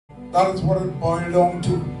That is what it boiled down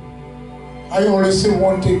to. I always say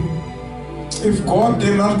one thing. If God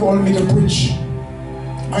did not call me to preach,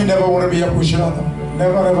 I never want to be a preacher.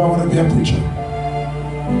 Never ever want to be a preacher.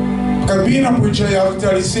 Because being a preacher, you have to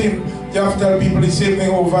tell people the same thing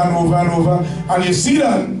over and over and over. And you see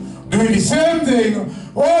them doing the same thing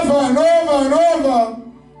over and over and over.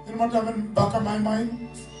 You know what I'm in the back of my mind?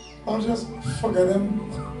 I'll just forget them.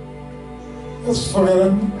 Just forget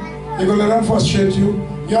them. You're going to let them frustrate you.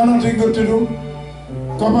 You have nothing good to do.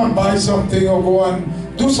 Come and buy something or go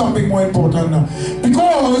and do something more important now.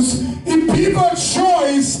 Because if people's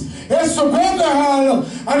choice is to go to hell,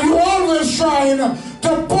 and you always trying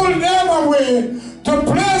to pull them away, to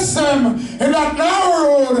place them in that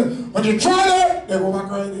narrow road, when you try that, they go back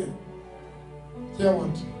right there. Yeah,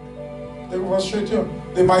 what? They go frustrate you.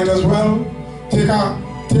 They might as well take a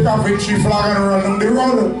victory flag and run down the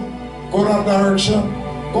road. Go that direction.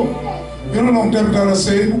 Go. You don't know what them are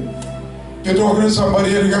saying. You're talking to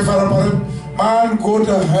somebody and you get fed up on him. Man, go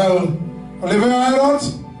to hell. Live in Ireland?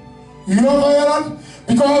 You know Ireland?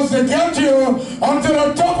 Because they get you onto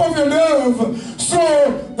the top of your nerve.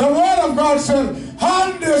 So the word of God said,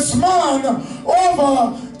 hand this man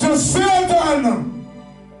over to Satan.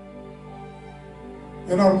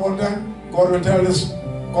 You know what then? God will tell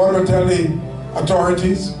the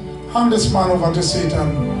authorities, hand this man over to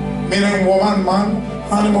Satan. Meaning woman, man,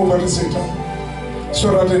 hand him over to Satan.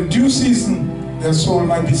 So that in due season, their soul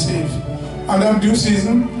might be saved. And then due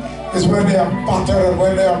season is when they are battered and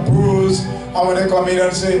when they are bruised, and when they come in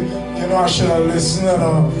and say, you know, I should have listened,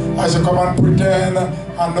 or I should come and pretend,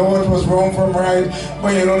 I know what was wrong from right,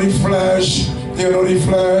 but you know the flesh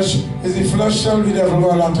is the flesh shall be devil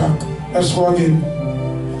will attack. Let's go again.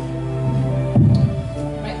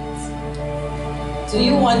 Do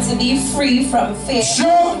you want to be free from fear? Sure.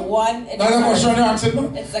 That's a question you answered,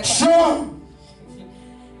 no? Sure.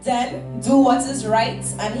 Then do what is right,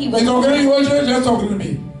 and he will. You're just talking to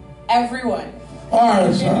me. Everyone.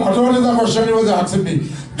 Alright, I thought that question you was asking me.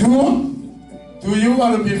 Do you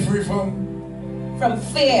want to be free from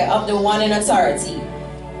fear of the one in authority?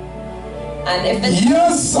 And if it's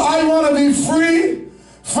yes, I want to be free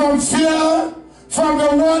from fear from the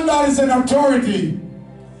one that is in authority.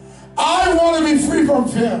 I want to be free from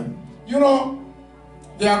fear. You know,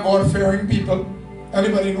 they are God-fearing people.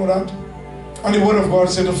 Anybody know that? And the word of God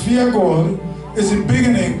said to fear God is the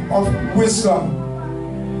beginning of wisdom.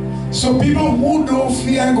 So people who don't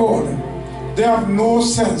fear God, they have no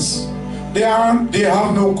sense. They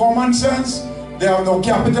have no common sense. They have no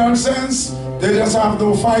capital sense. They just have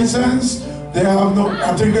no five sense. They have no,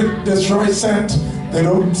 I think they destroy scent. They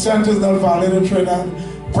don't, scent is not valid in Trinidad.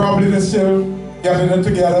 Probably they're still getting it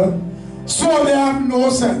together. So they have no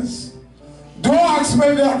sense. Don't ask me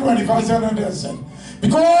if they have 25 cents on their cent.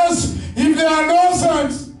 Because if they have no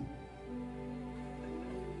sense,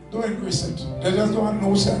 don't increase it. They just don't have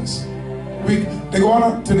no sense. They go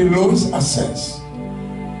on to the lowest of sense.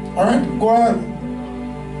 Alright, go ahead.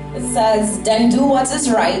 It says, then do what is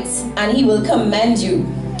right, and he will commend you.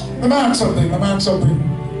 Let me ask something.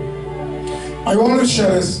 I always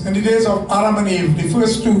share this. In the days of Adam and Eve, the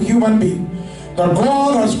first two human beings that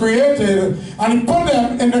God has created, and he put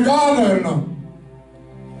them in the garden.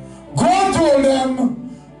 God told them,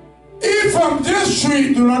 eat from this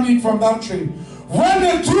tree, do not eat from that tree. When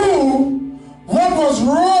they do what was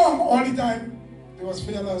wrong all the time, they was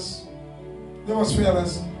fearless.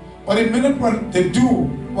 But the minute when they do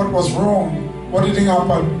what was wrong, what did it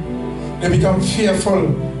happen? They become fearful.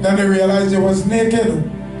 Then they realize they was naked.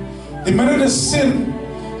 The minute they sin,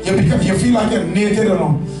 you feel like you're naked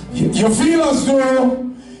alone. You feel as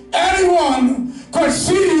though anyone could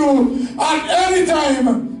see you at any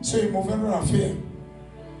time. So you're moving around fear.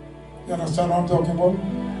 You understand what I'm talking about?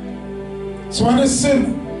 So when they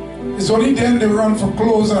sin, it's only then they run for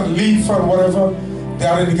clothes and leaf or whatever. They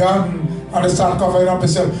are in the garden and they start covering up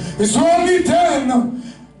themselves. It's only then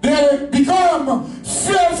they become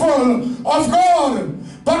fearful of God.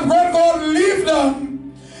 But when God leave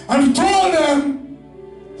them and he told them,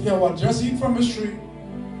 yeah, what, just eat from this tree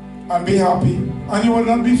and be happy, and you will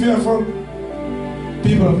not be fearful.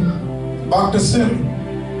 People, back to sin.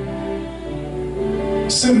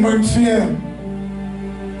 Sin brings fear.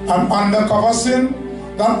 And undercover sin,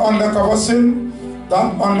 that undercover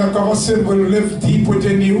sin will live deep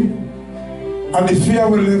within you, and the fear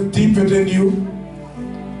will live deep within you.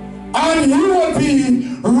 And you will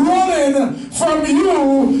be running from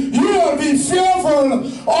you. You will be fearful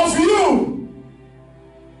of you.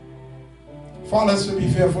 Fathers to be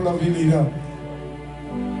fearful of your leader.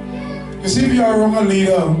 You see, if you are wrong a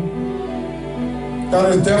leader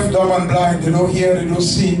that is deaf, dumb, and blind, they don't hear, they don't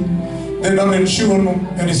see, They're not in tune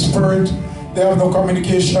in the spirit. They have no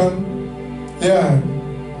communication. Yeah.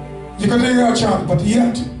 You can take a chance, but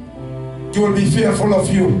yet you will be fearful of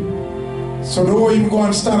you. So don't even go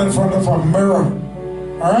and stand in front of a mirror.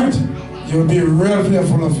 Alright? You'll be real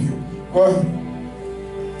fearful of you. Go ahead.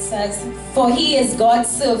 It says, for he is God's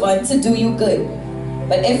servant to do you good.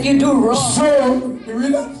 But if you do wrong... So, you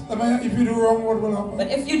read that? If you do wrong, what will happen?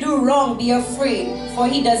 But if you do wrong, be afraid, for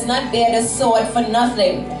he does not bear the sword for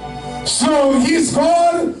nothing. So he's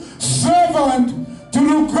God's servant to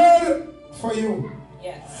do good for you.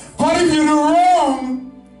 Yes. But if you do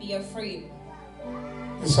wrong, be afraid.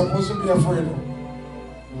 You're supposed to be afraid.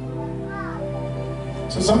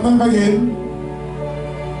 So sometimes again,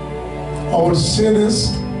 I would say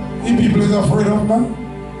this, if people is afraid of me,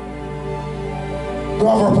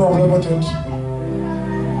 don't have a problem with it.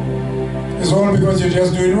 It's all because you're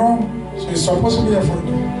just doing wrong. So you're supposed to be afraid.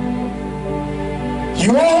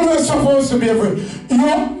 You're always supposed to be afraid.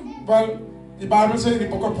 Well, the Bible says in the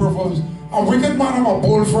book of Proverbs, a wicked man have a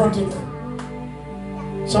bold front.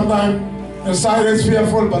 Sometimes inside is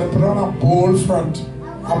fearful, but they put on a bold front.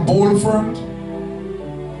 A bold front.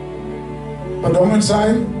 But down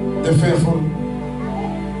inside, they're fearful.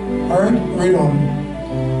 Alright, read on.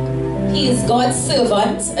 He is God's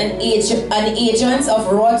servant and agent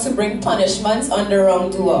of wrath to bring punishments on the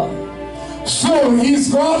wrongdoer. So he's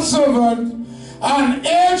God's servant and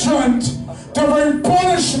agent to bring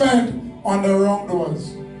punishment on the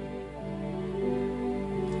wrongdoers.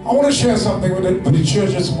 I want to share something with the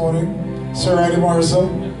church this morning. Sir Riley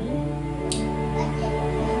Morrison.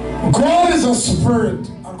 God is a spirit,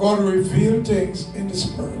 and God reveals things in the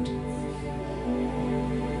spirit.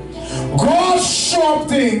 God shows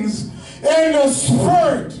things in the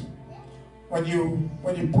spirit. When you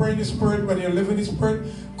pray in the spirit, when you live in the spirit,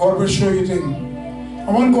 God will show you things.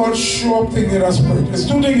 And when God shows up things in the spirit, there's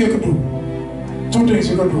two things you can do. Two things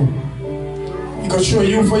you can do. He can show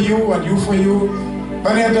you for you and you for you.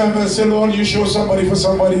 Many times I say, Lord, you show somebody for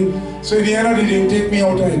somebody. So at the end of the day, take me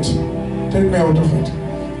out of it. Take me out of it.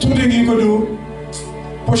 Two things you can do.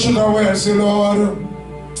 Push it away and say, Lord,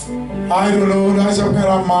 I don't know, that's some kind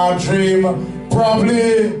of mad dream. Probably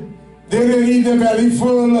they didn't eat their belly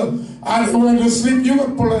full. And when they sleep, you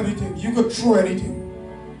could pull anything. You could throw anything.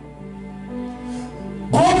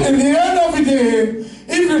 But in the end of the day,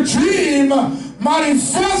 if the dream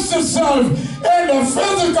manifests itself in the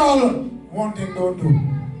physical, one thing don't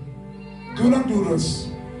do. Do not do this.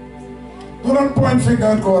 Do not point finger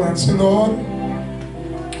at God and say, Lord,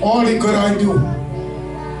 all the good I do,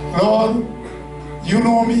 Lord, you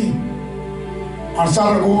know me. And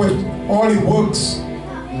start to go with all the works.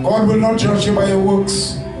 God will not judge you by your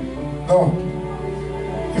works. No.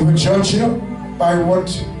 He will judge you by what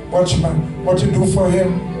you do for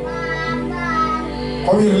Him.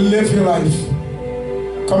 How you live your life.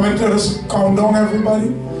 Come into this countdown,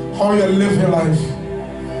 everybody. How you live your life.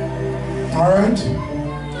 Alright?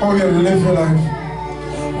 How you live your life.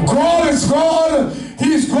 God is God.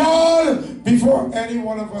 He's God before any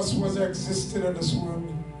one of us was existed in this world.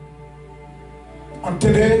 And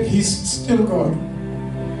today, He's still God.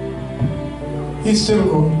 He's still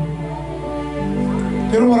God.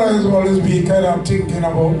 You know what I always be kind of thinking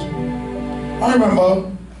about? I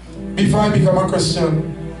remember, before I became a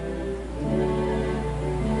Christian,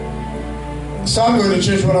 I started going to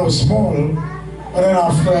church when I was small, but then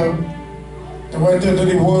after, I went into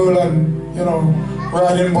the world and, you know,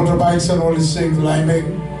 riding motorbikes and all these things,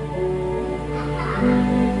 climbing.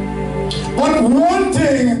 But one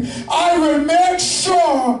thing, I will make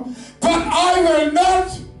sure that I will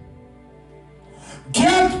not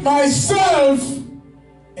get myself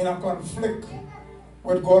in a conflict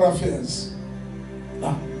with God affairs.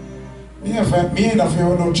 Nah. Me ain't afraid of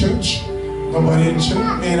no church. Nobody in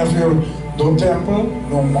church. Me ain't afraid of no temple,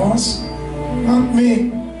 no mosque. Not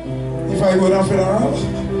me. If I go to a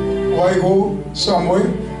funeral, or I go somewhere,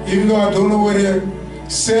 even though I don't know where they're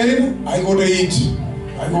saying, I go to eat.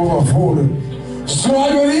 I go for food. So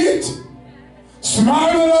I will eat,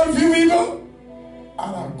 smile at a few people,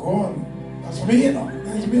 and I'm gone. That's me, you know.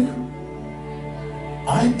 That's me.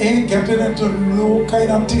 I ain't getting into no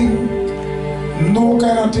kind of thing. No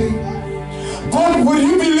kind of thing. But will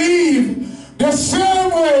you believe the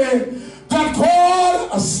same way that God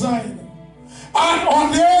assigned and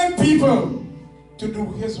ordained people to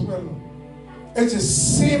do His will? It's the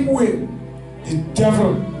same way the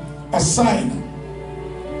devil assigned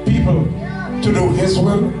people to do His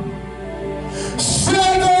will.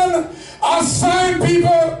 Satan assigned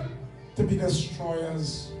people to be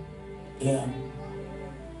destroyers. Yeah.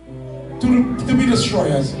 To be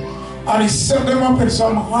destroyers. And he set them up in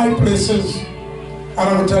some high places. And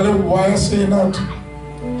I will tell you why I say that.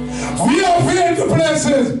 We have been to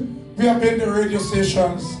places, we have been to radio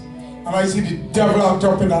stations, and I see the devil locked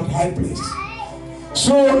up in that high place.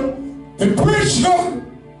 So, the preach good,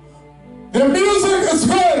 the music is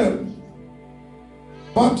good,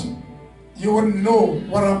 but you wouldn't know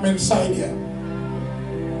what I'm inside here.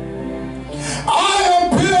 I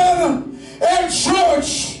have been in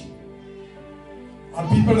church, and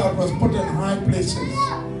people that was put in high places,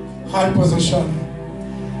 high position,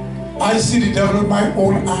 I see the devil with my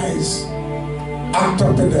own eyes act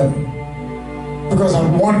up in them. Because at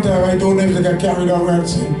one time I don't know if they get carried away and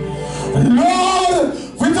say, Lord,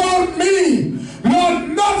 without me, Lord,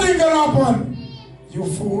 nothing can happen. You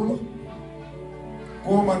fool. Go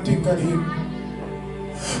home and think again.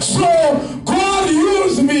 So God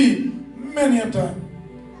used me many a time.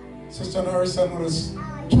 Sister Harrison was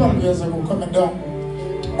 12 years ago coming down,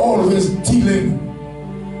 always dealing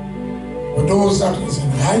with those that was in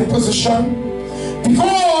high position,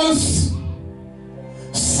 because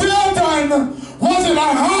Satan was in a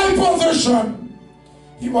high position.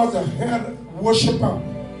 He was the head worshiper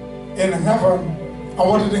in heaven. And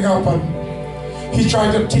what did it happen? He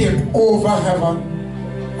tried to take over heaven.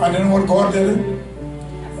 And then what God did?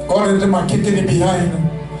 God did him a kick in the behind,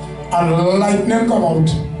 and lightning come out.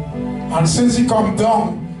 And since he come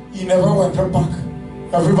down, he never went back.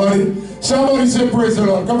 Everybody, somebody say praise the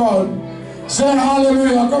Lord. Come on. Say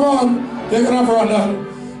hallelujah. Come on. Take it up,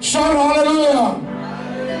 brother. Shout hallelujah.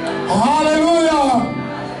 Hallelujah.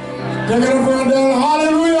 Take it up, brother.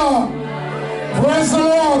 Hallelujah. Praise the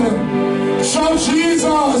Lord. Shout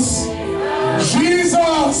Jesus.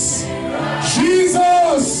 Jesus.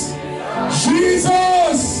 Jesus.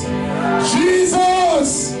 Jesus.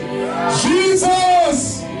 Jesus.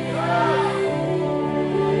 Jesus.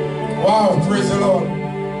 Wow, praise the Lord.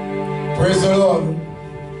 Praise the Lord.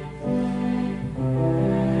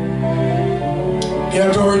 The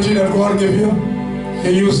authority that God gave you,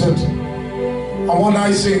 you use it. And one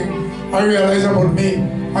nice thing I realize about me,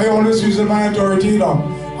 I always use my authority now.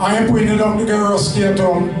 I ain't putting it up to get rusty at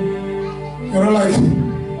all. You know, like,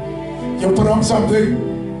 you put on something,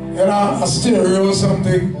 you know, a stereo or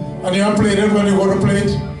something, and you play it when you go to play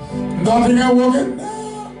it. Nothing I work it.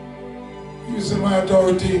 Nah. Using my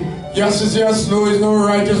authority. Yes is yes, no is no,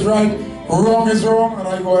 right is right, wrong is wrong, and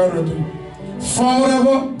I go ahead with it. Forward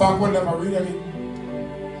ever, backward never. Read again.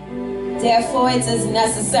 Therefore, it is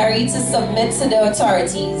necessary to submit to the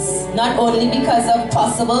authorities, not only because of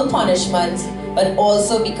possible punishment, but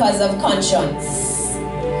also because of conscience.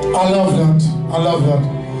 I love that. I love that.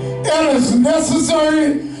 It is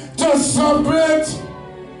necessary to submit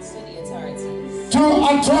to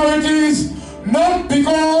authorities, not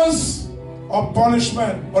because of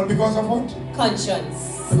punishment, but because of what?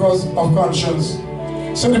 Conscience. Because of conscience.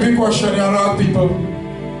 So the big question you ask people,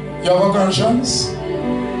 you have a conscience?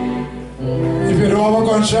 If you don't have a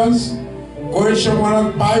conscience, go and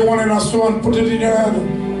Chaguanas, buy one in a store and put it in your head.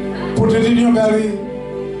 Put it in your belly.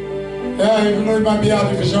 Yeah, even though it might be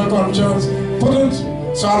artificial conscience, put it.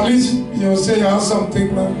 So at least you say you have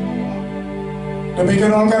something, man. They make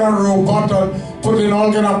it all kind of robot and put in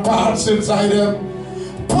all kind of parts inside them.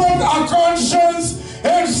 Put a conscience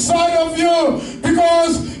inside of you,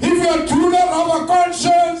 because if you do not have a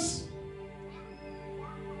conscience,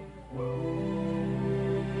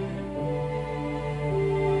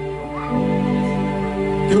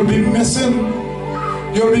 you'll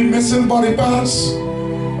be missing body parts.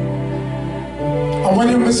 And when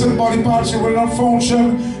you're missing body parts, you will not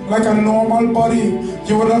function like a normal body.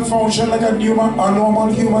 You will not function like a normal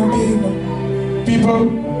human being. People,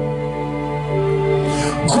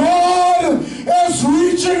 God is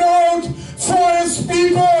reaching out for his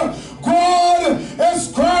people. God is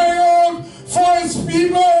crying out for his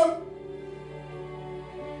people.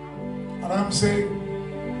 And I'm saying,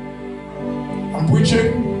 I'm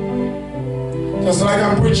preaching, just like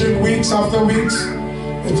I'm preaching weeks after weeks.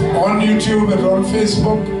 It's on YouTube, it's on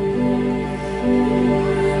Facebook.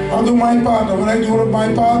 I do my part, and when I do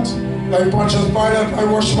my part, like Pontius Pilate, I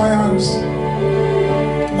wash my hands.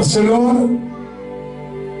 I say, Lord,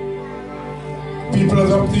 people,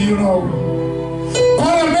 it's up to you now. But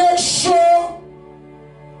I make sure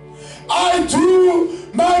I do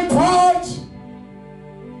my part.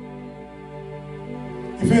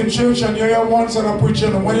 If you're in church and you hear one set of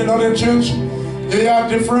preaching, and when you're not in church, you hear a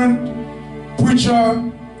different preacher,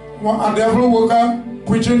 a devil worker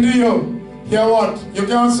preaching to you. Hear what? You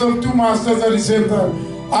can't serve two masters at the same time.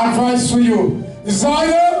 Advice for you is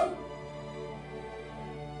either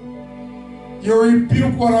you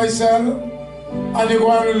rebuke what I said and you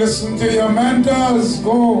go and listen to your mentors.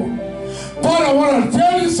 Go. But I want to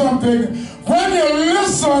tell you something. When you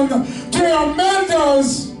listen to your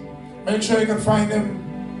mentors, make sure you can find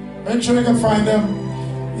them. Make sure you can find them.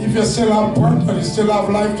 If you still have breath and you still have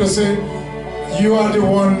life to say, you are the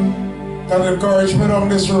one that encouraged me on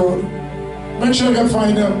this road. Make sure you can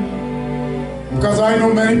find them. Because I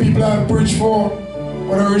know many people I've preached for,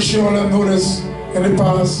 but I wish you all have noticed in the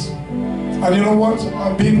past. And you know what?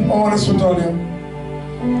 I'm being honest with all you.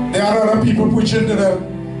 There are other people preaching to them.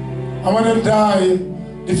 And when they die,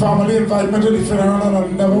 the family invited me to the funeral and I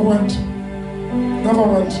never went. Never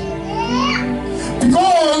went.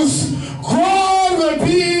 Because God will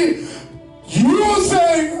be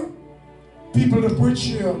using people to preach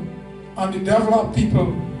here. And the devil have people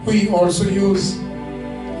who he also use.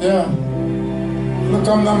 Yeah. Look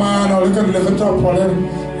at the man, or look at live it up,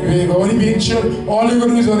 only be in church. All you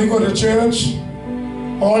gotta do is only go to church.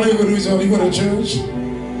 All you gotta do is only go to church.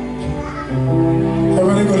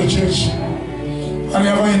 Everybody go to church. And you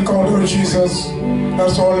ever encounter with Jesus,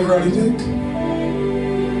 that's all it really takes.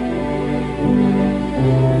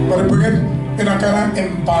 But bring it in a kind of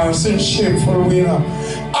embarrassing, shameful way now.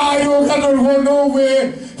 I don't got to go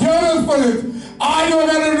nowhere. Hear this for it. I don't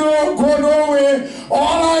got to go nowhere.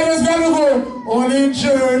 All I just got to go only in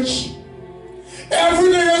church.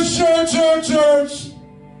 Everything is church, church, church.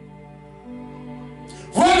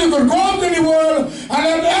 Well, you could go out in the world and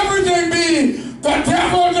let everything be the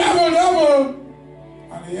devil, devil, devil.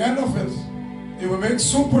 At the end of it, you will make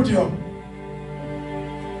soup with you.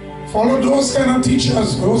 Follow those kind of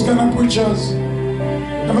teachers, those kind of preachers.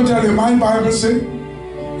 Let me tell you, my Bible says,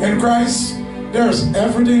 in Christ, there's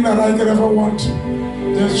everything that I could ever want.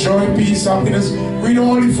 There's joy, peace, happiness. Read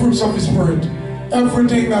all the fruits of the Spirit.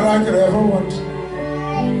 Everything that I could ever want.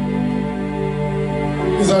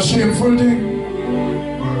 It's a shameful thing.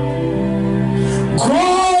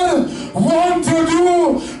 God wants to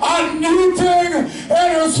do a new thing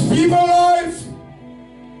in His people's life.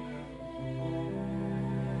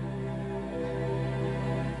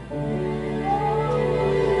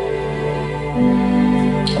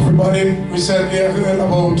 Everybody recently heard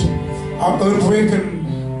about an earthquake I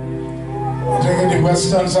think in the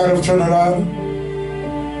western side of Trinidad.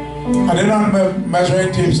 I didn't have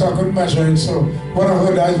measuring tape, so I couldn't measure it. So what I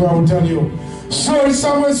heard, that's what I will tell you. So it's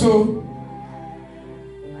somewhere so.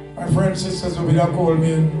 My friend sisters will be there call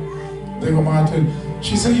me and they go, Martin.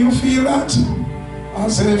 She said, you feel that? I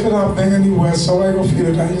said, if it happening in the west, so I go feel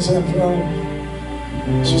it. I said,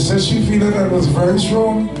 well. She said she feel it and it was very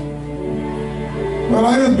strong. Well,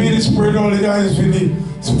 I just be the Spirit all the time. I just feel the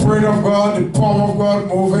Spirit of God, the power of God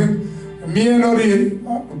moving. Me and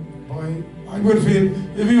boy, I would feel,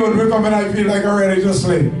 if he would wake up and I feel like I'm ready to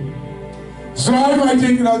sleep. So I might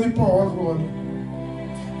think that's the power of God.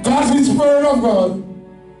 That's the Spirit of God.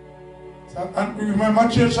 So, and remember,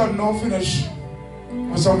 church had no finish.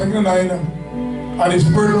 It was something in the night. And the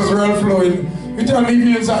Spirit was real flowing. You tell me if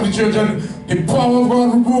you're inside the church and the power of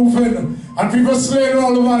God moving. And people slaying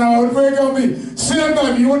all over and I would wake up me. Same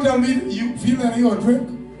time, you would tell me, you feel any earthquake?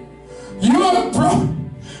 You would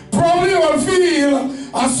probably will feel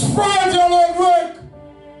a spiritual earthquake.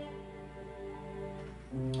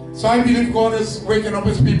 So I believe God is waking up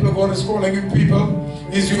His people, God is calling His people.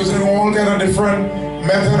 He's using all kind of different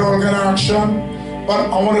method, all kind of action. But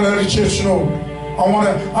I want to let the church know.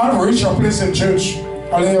 I'll reach a place in church.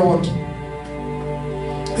 I'll hear what?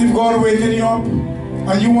 If God waking you up,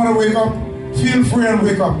 and you want to wake up, feel free and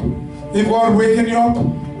wake up. If God waking you up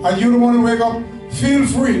and you don't want to wake up, feel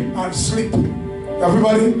free and sleep.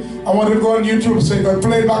 Everybody, I want to go on YouTube so you can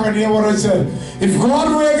play back and hear what I said. If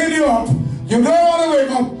God waking you up, you don't want to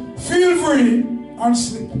wake up, feel free and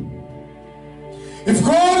sleep. If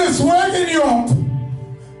God is waking you up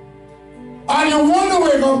and you want to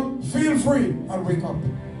wake up, feel free and wake up.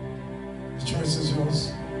 The choice is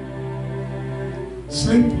yours.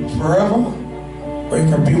 Sleep forever. Or you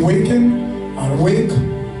can be waking and wake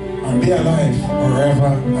and be alive forever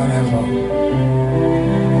and ever.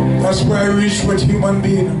 That's where I reach with human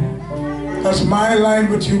being. That's my line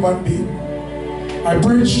with human being. I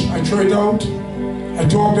preach, I throw it out, I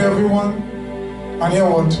talk to everyone, and hear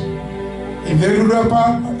what? If they do their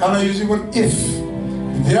part, and I use the word if.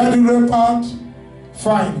 If they do their part,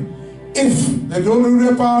 fine. If they don't do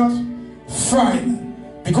their part, fine.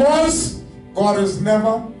 Because God is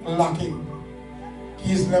never lacking.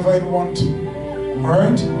 He's never in want.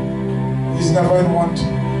 Alright? He's never in want.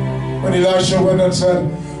 When Elisha went and said,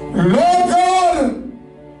 Lord God,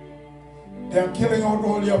 they are killing out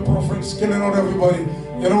all your prophets, killing out everybody.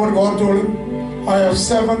 You know what God told him? I have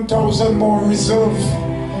 7,000 more reserved.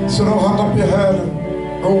 So don't hang up your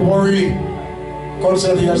head. Don't worry. God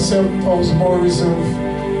said he has 7,000 more reserved.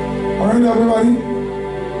 Alright, everybody?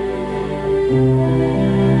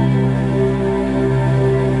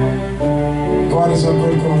 God is a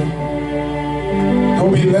good God.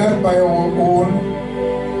 Don't be led by our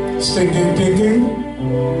own stinking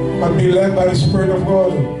thinking, but be led by the Spirit of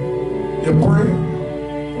God. You pray,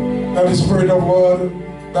 let the Spirit of God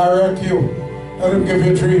direct you. Let Him give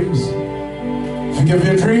you dreams. If He give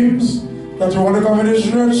you dreams that you want to come in this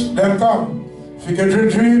church, then come. If you get your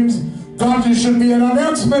dreams that you should be in our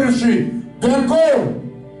next ministry, then go.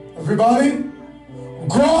 Everybody,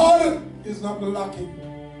 God is not lacking.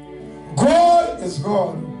 God is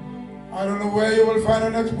God. I don't know where you will find a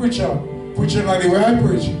next preacher preaching like the way I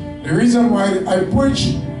preach. The reason why I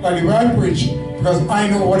preach like the way I preach, because I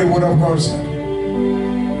know what the Word of God said.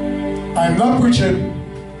 I'm not preaching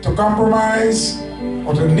to compromise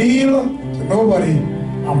or to kneel to nobody.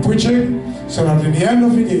 I'm preaching so that in the end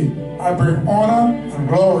of the day, I bring honor and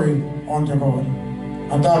glory unto God.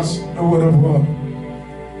 And that's the Word of God.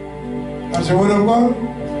 That's the Word of God?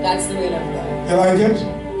 That's the Word of God. You like it?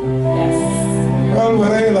 Yes. Well,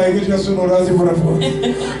 whether you like it, just to know that's the Word of God.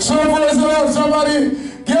 So praise the Lord. Somebody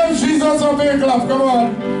give Jesus a big clap. Come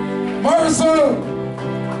on. Marcel.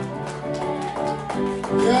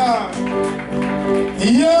 Yeah.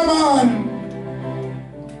 Yeah, man.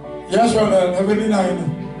 Yes, brother. 79.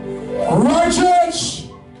 Right, church.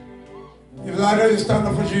 If like that, you stand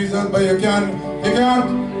up for Jesus, but you can't,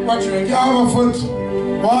 watch you can't have a foot.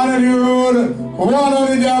 One on the road, one on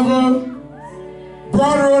the devil.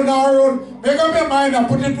 Broad road, narrow road. Make up your mind and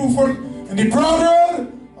put your 2 foot in the broad road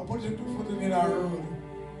and put your 2 foot in the narrow road.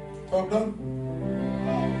 Talk done?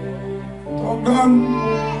 Talk done?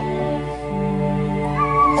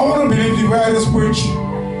 I want to believe the way I just preach.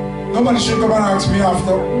 Nobody should come and ask me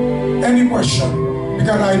after any question,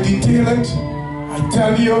 because I detail it. I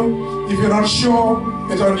tell you. If you're not sure,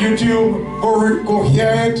 it's on YouTube. Go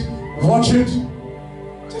hear it, watch it.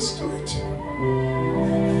 Just do it.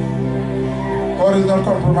 God is not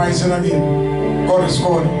compromising again. God is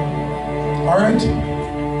God. Alright?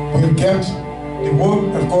 We'll get the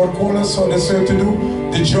work that God called us on this earth to do.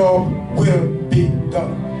 The job will be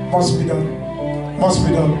done. Must be done. Must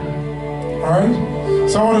be done. Alright?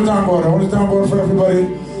 So I want to thank God. I want to thank God for everybody.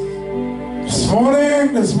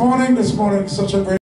 This morning, such a great